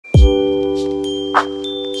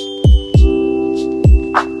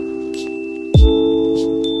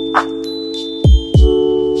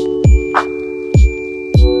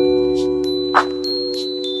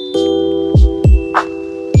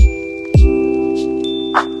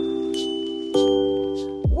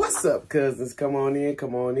What's up, cousins? Come on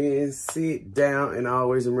in, sit down, and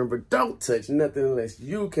always remember, don't touch nothing unless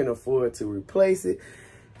you can afford to replace it.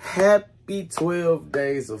 Happy 12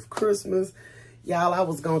 days of Christmas. Y'all, I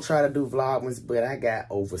was going to try to do Vlogmas, but I got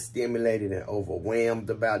overstimulated and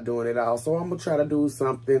overwhelmed about doing it all. So I'm going to try to do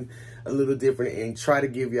something a little different and try to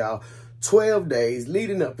give y'all 12 days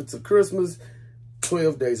leading up into Christmas.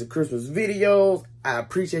 12 days of Christmas videos. I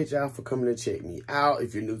appreciate y'all for coming to check me out.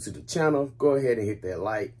 If you're new to the channel, go ahead and hit that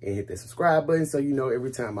like and hit that subscribe button so you know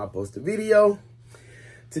every time I post a video.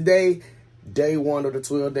 Today, day one of the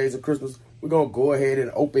 12 days of Christmas, we're going to go ahead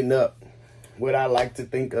and open up what I like to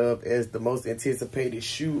think of as the most anticipated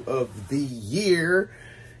shoe of the year.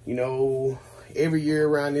 You know, every year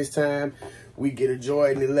around this time, we get a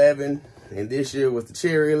Jordan 11, and this year was the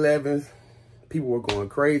Cherry 11. People were going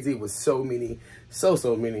crazy. It was so many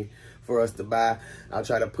for us to buy. I'll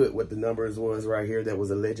try to put what the numbers was right here that was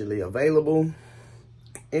allegedly available.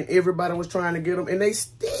 And everybody was trying to get them, and they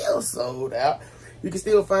still sold out. You can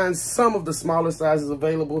still find some of the smaller sizes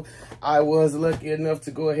available. I was lucky enough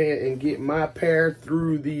to go ahead and get my pair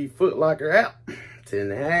through the Foot Locker app,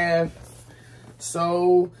 10.5.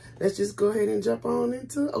 So let's just go ahead and jump on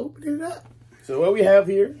into opening it up. So what we have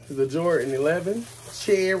here is the Jordan 11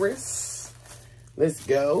 Cherries. Let's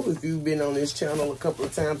go. If you've been on this channel a couple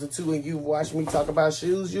of times or two and you've watched me talk about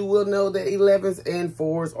shoes, you will know that 11s and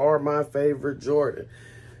 4s are my favorite Jordan.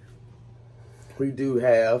 We do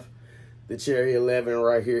have the Cherry 11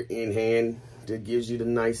 right here in hand that gives you the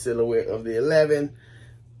nice silhouette of the 11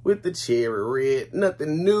 with the cherry red.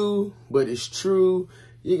 Nothing new, but it's true.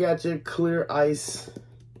 You got your clear ice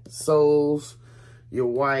soles, your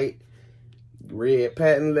white, red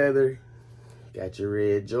patent leather, got your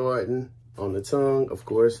red Jordan on the tongue, of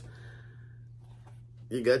course.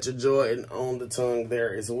 You got your Jordan on the tongue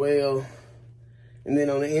there as well. And then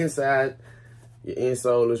on the inside, your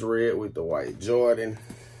insole is red with the white Jordan.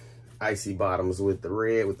 Icy bottoms with the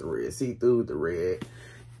red see-through, the red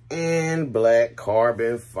and black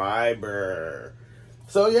carbon fiber.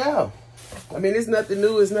 So yeah, I mean, it's nothing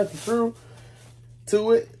new, it's nothing true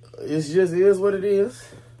to it. It just is what it is.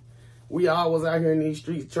 We all was out here in these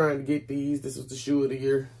streets trying to get these. This was the shoe of the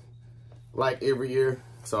year, like every year.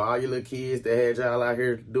 So all your little kids that had y'all out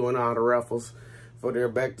here doing all the raffles for their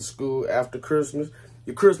back to school after Christmas,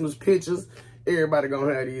 your Christmas pictures, everybody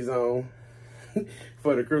gonna have these on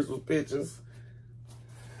for the Christmas pictures.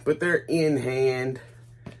 But they're in hand.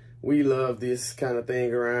 We love this kind of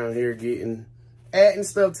thing around here, adding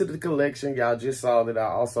stuff to the collection. Y'all just saw that I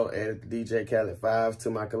also added the DJ Khaled 5s to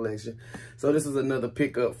my collection. So this is another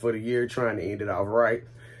pickup for the year, trying to end it off right.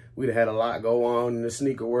 We'd had a lot go on in the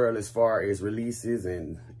sneaker world as far as releases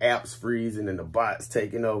and apps freezing and the bots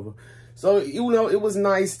taking over. So, you know, it was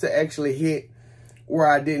nice to actually hit where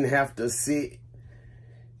I didn't have to sit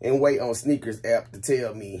and wait on Sneakers app to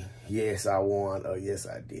tell me, yes, I won or yes,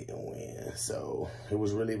 I didn't win. So it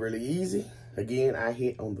was really, really easy. Again, I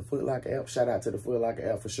hit on the Foot Locker app. Shout out to the Foot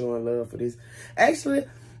Locker app for showing love for this. Actually,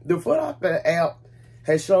 the Foot Locker app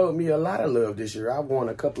has showed me a lot of love this year. I've won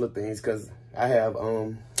a couple of things because I have,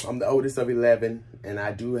 I'm the oldest of 11, and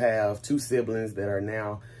I do have 2 siblings that are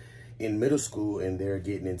now in middle school, and they're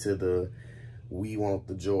getting into the we want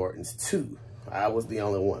the Jordans too. I was the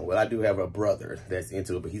only one. Well, I do have a brother that's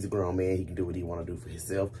into it, but he's a grown man. He can do what he want to do for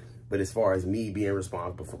himself. But as far as me being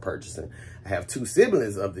responsible for purchasing, I have 2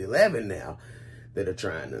 siblings of the 11 now that are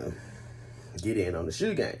trying to get in on the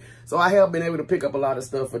shoe game. So I have been able to pick up a lot of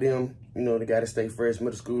stuff for them. You know, they got to stay fresh.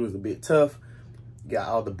 Middle school is a bit tough. You got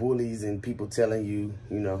all the bullies and people telling you,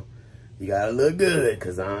 you know, you got to look good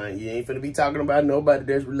because you ain't finna be talking about nobody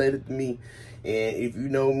that's related to me. And if you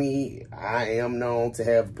know me, I am known to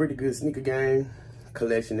have a pretty good sneaker game.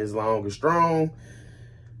 Collection is long and strong.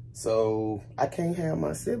 So I can't have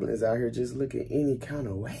my siblings out here just looking any kind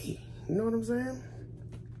of way. You know what I'm saying?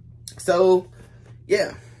 So,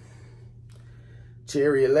 yeah.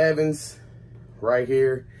 Cherry 11s right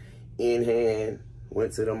here in hand.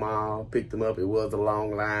 Went to the mall, picked them up. It was a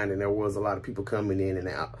long line, and there was a lot of people coming in and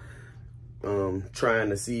out trying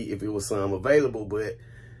to see if it was some available. But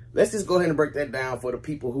let's just go ahead and break that down for the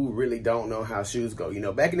people who really don't know how shoes go. You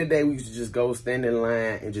know, back in the day, we used to just go stand in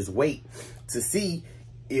line and just wait to see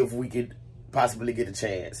if we could possibly get a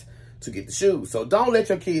chance to get the shoes. So don't let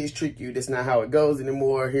your kids trick you. That's not how it goes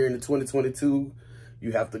anymore. Here in the 2022,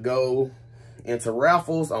 you have to go into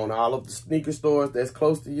raffles on all of the sneaker stores that's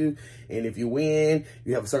close to you. And if you win,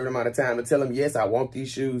 you have a certain amount of time to tell them, yes, I want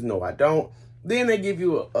these shoes. No, I don't. Then they give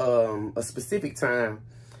you a specific time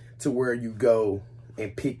to where you go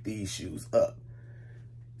and pick these shoes up.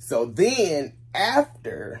 So then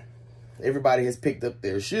after everybody has picked up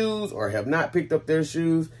their shoes or have not picked up their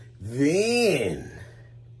shoes, Then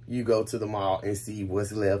you go to the mall and see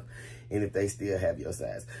what's left and if they still have your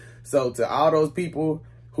size. So to all those people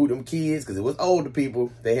who them kids, because it was older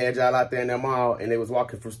people, they had y'all out there in that mall and they was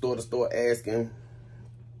walking from store to store asking,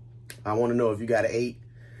 I want to know if you got an 8.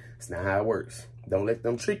 That's not how it works. Don't let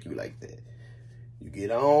them trick you like that. You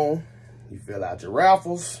get on, you fill out your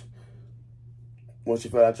raffles. Once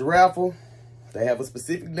you fill out your raffle, they have a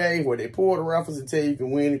specific day where they pull the raffles and tell you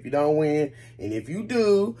can win if you don't win. And if you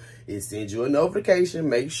do, it sends you a notification.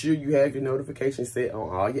 Make sure you have your notification set on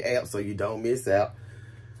all your apps so you don't miss out.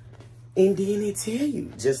 And then it tell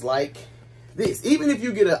you, just like this. Even if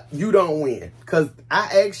you get you don't win. Because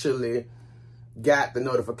I actually got the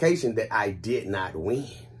notification that I did not win.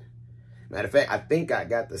 Matter of fact, I think I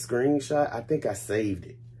got the screenshot. I think I saved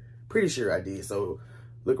it. Pretty sure I did. So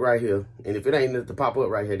look right here. And if it ain't to pop up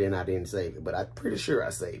right here, then I didn't save it. But I'm pretty sure I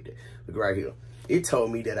saved it. Look right here. It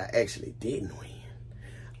told me that I actually didn't win.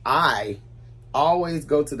 I always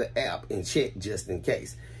go to the app and check just in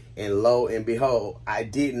case. And lo and behold, I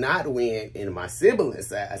did not win in my sibling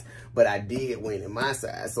size, but I did win in my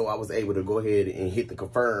size. So I was able to go ahead and hit the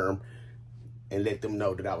confirm and let them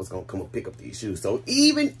know that I was going to come and pick up these shoes. So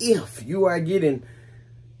even if you are getting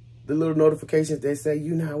the little notifications that say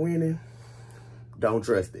you're not winning, don't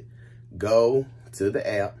trust it. Go to the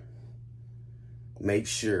app. Make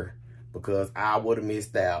sure, because I would have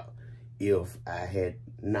missed out if I had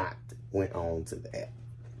not went on to the app.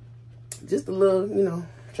 Just a little, you know,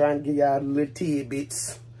 trying to give y'all little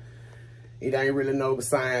tidbits. It ain't really no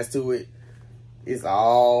science to it. It's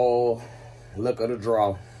all luck of the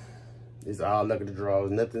draw. It's all luck of the draw.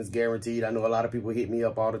 Nothing's guaranteed. I know a lot of people hit me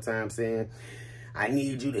up all the time saying, I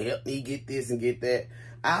need you to help me get this and get that.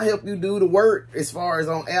 I'll help you do the work as far as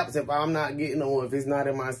on apps if I'm not getting on, if it's not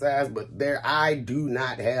in my size. But there, I do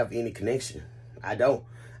not have any connection. I don't.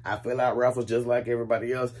 I fill out raffles just like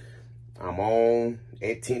everybody else. I'm on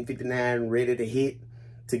at 10:59, ready to hit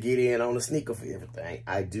to get in on the sneaker for everything.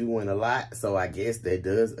 I do win a lot, so I guess that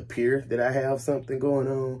does appear that I have something going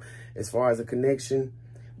on as far as a connection,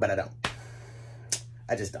 but I don't.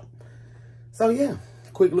 I just don't. So yeah,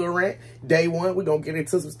 quick little rant. Day one, we're going to get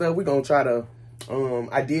into some stuff. We're going to try to,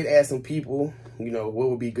 I did ask some people, you know, what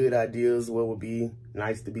would be good ideas, what would be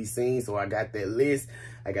nice to be seen. So I got that list.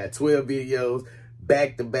 I got 12 videos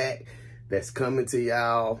back to back that's coming to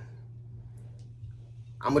y'all.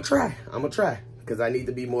 I'm going to try because I need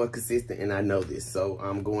to be more consistent and I know this. So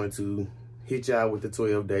I'm going to hit y'all with the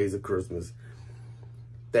 12 days of Christmas.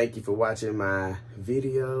 Thank you for watching my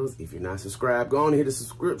videos. If you're not subscribed, go on and hit the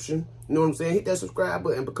subscription. You know what I'm saying? Hit that subscribe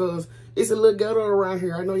button because it's a little ghetto around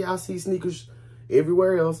here. I know y'all see sneakers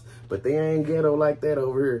everywhere else, but they ain't ghetto like that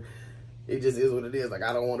over here. It just is what it is. Like,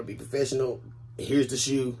 I don't want to be professional. Here's the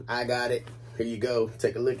shoe. I got it. Here you go.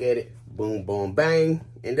 Take a look at it. Boom, boom, bang.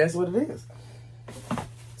 And that's what it is.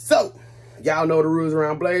 So, y'all know the rules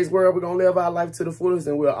around Blaze World. We're going to live our life to the fullest,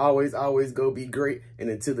 and we'll always, always go be great. And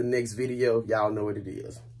until the next video, y'all know what it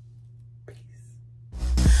is.